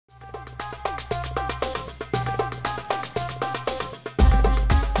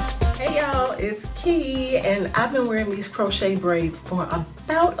it's Kiki, and I've been wearing these crochet braids for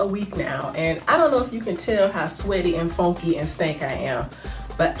about a week now, and I don't know if you can tell how sweaty and funky and stank I am,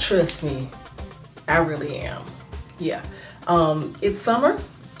 but trust me, I really am. Yeah, it's summer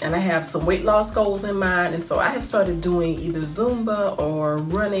and I have some weight loss goals in mind, and so I have started doing either Zumba or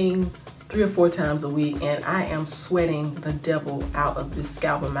running 3 or 4 times a week, and I am sweating the devil out of this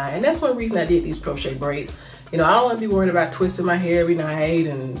scalp of mine. And that's one reason I did these crochet braids. You know, I don't want to be worried about twisting my hair every night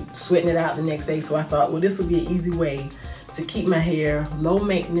and sweating it out the next day. So I thought, well, this would be an easy way to keep my hair low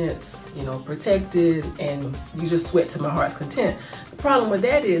maintenance, you know, protected, and you just sweat to my heart's content. The problem with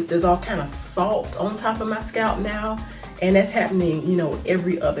that is there's all kind of salt on top of my scalp now, and that's happening, you know,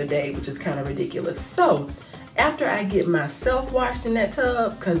 every other day, which is kind of ridiculous. So after I get myself washed in that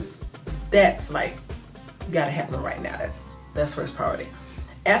tub, because that's like gotta happen right now, that's first priority.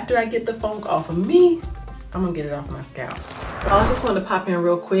 After I get the funk off of me, I'm gonna get it off my scalp. So I just want to pop in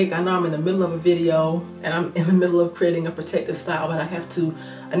real quick. I know I'm in the middle of a video and I'm in the middle of creating a protective style, but I have to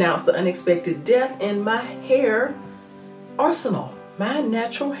announce the unexpected death in my hair arsenal, my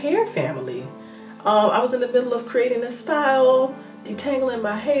natural hair family. I was in the middle of creating a style, detangling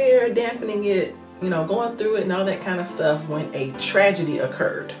my hair, dampening it, you know, going through it and all that kind of stuff when a tragedy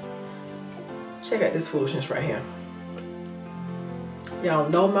occurred. Check out this foolishness right here. Y'all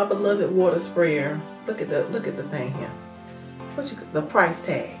know my beloved water sprayer. Look at the thing here. The price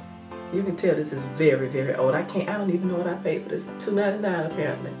tag. You can tell this is very, very old. I don't even know what I paid for this. $2.99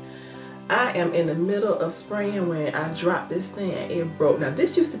 apparently. I am in the middle of spraying when I dropped this thing and it broke. Now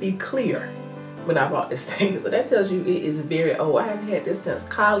this used to be clear when I bought this thing, so that tells you it is very old. I haven't had this since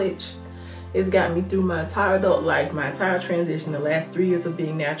college. It's got me through my entire adult life, my entire transition, the last 3 years of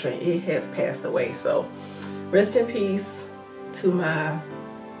being natural, and it has passed away. So rest in peace to my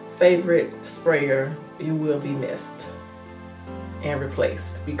favorite sprayer. You will be missed and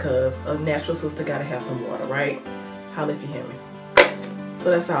replaced because a natural sister gotta have some water, right? Holla if you hear me.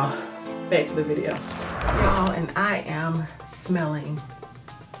 So that's all. Back to the video. Y'all, and I am smelling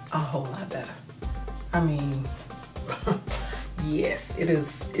a whole lot better. I mean, yes, it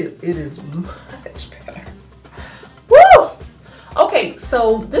is much better. Woo! Okay,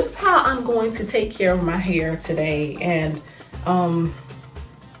 so this is how I'm going to take care of my hair today, and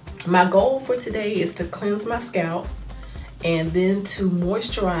my goal for today is to cleanse my scalp and then to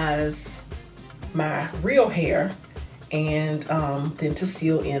moisturize my real hair, and then to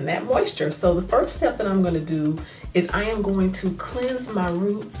seal in that moisture. So the first step that I'm going to do is I am going to cleanse my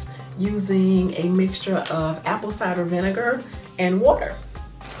roots using a mixture of apple cider vinegar and water.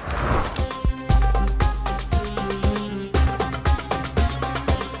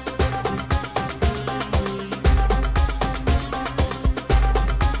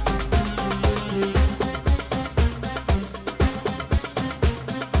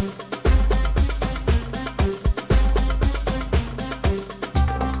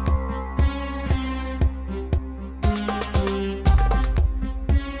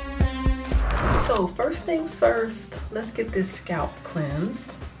 So first things first, let's get this scalp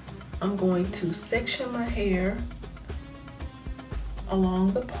cleansed. I'm going to section my hair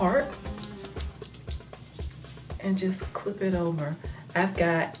along the part and just clip it over. I've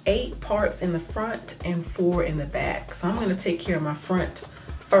got 8 parts in the front and 4 in the back. So I'm going to take care of my front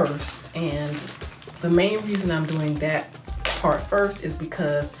first, and the main reason I'm doing that part first is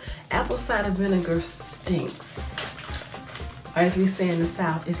because apple cider vinegar stinks. As we say in the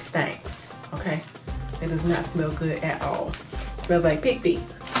South, it stinks. Okay, it does not smell good at all. It smells like pig feet.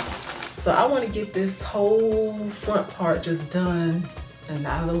 So I want to get this whole front part just done and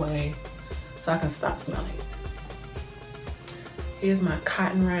out of the way so I can stop smelling it. Here's my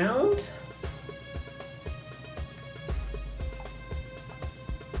cotton round.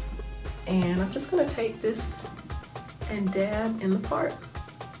 And I'm just going to take this and dab in the part.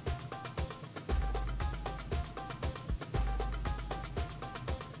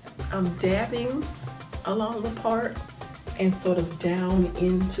 I'm dabbing along the part and sort of down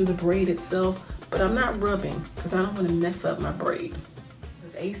into the braid itself, but I'm not rubbing because I don't want to mess up my braid.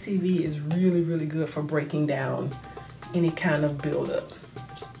 This ACV is really, really good for breaking down any kind of buildup.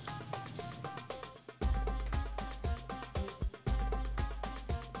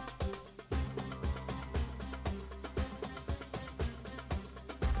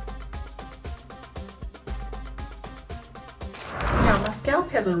 My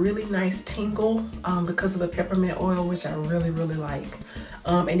scalp has a really nice tingle because of the peppermint oil, which I really, really like.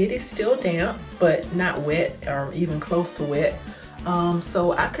 And it is still damp, but not wet or even close to wet.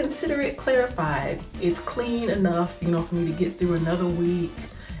 So I consider it clarified. It's clean enough, you know, for me to get through another week.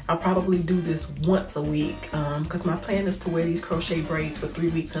 I'll probably do this once a week because my plan is to wear these crochet braids for 3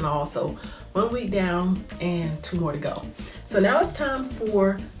 weeks in all. So 1 week down and 2 more to go. So now it's time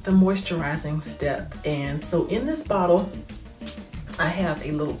for the moisturizing step. And so in this bottle, I have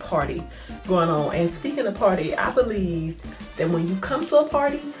a little party going on. And speaking of party, I believe that when you come to a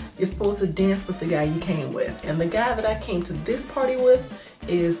party, you're supposed to dance with the guy you came with. And the guy that I came to this party with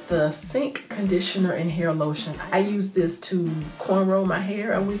is the Sync conditioner and hair lotion. I used this to cornrow my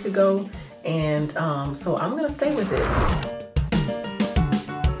hair a week ago, and so I'm gonna stay with it.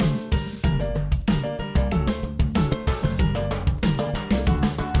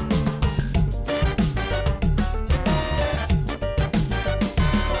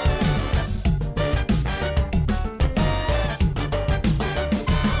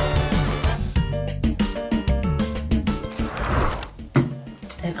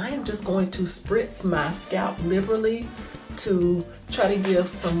 And I am just going to spritz my scalp liberally to try to give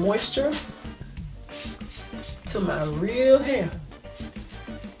some moisture to my real hair.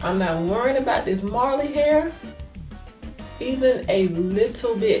 I'm not worrying about this Marley hair even a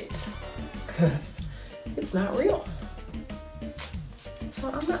little bit because it's not real. So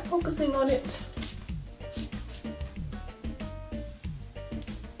I'm not focusing on it.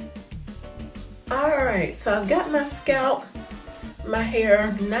 All right, so I've got my scalp, my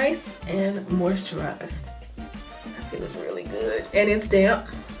hair nice and moisturized. That feels really good, and it's damp,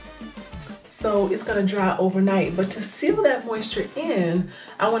 so it's gonna dry overnight. But to seal that moisture in,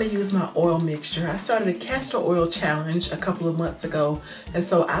 I want to use my oil mixture. I started a castor oil challenge a couple of months ago, and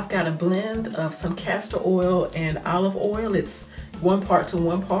so I've got a blend of some castor oil and olive oil. It's 1 part to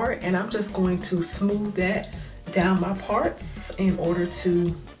 1 part, and I'm just going to smooth that down my parts in order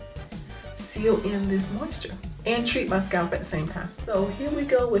to seal in this moisture and treat my scalp at the same time. So here we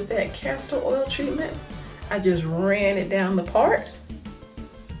go with that castor oil treatment. I just ran it down the part,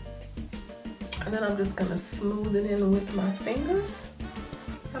 and then I'm just gonna smooth it in with my fingers.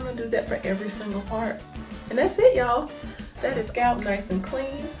 I'm gonna do that for every single part. And that's it, y'all. That is scalp nice and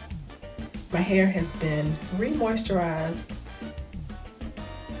clean. My hair has been re-moisturized.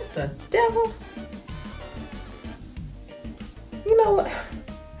 What the devil? You know what?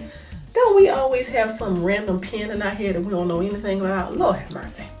 Don't we always have some random pin in our hair that we don't know anything about? Lord have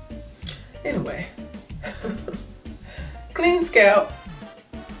mercy. Anyway, clean scalp,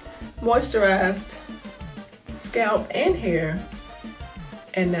 moisturized scalp and hair,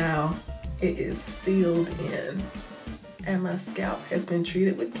 and now it is sealed in, and my scalp has been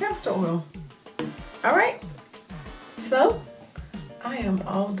treated with castor oil. All right, so I am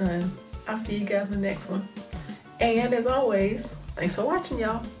all done. I'll see you guys in the next one. And as always, thanks for watching,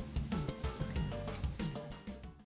 y'all.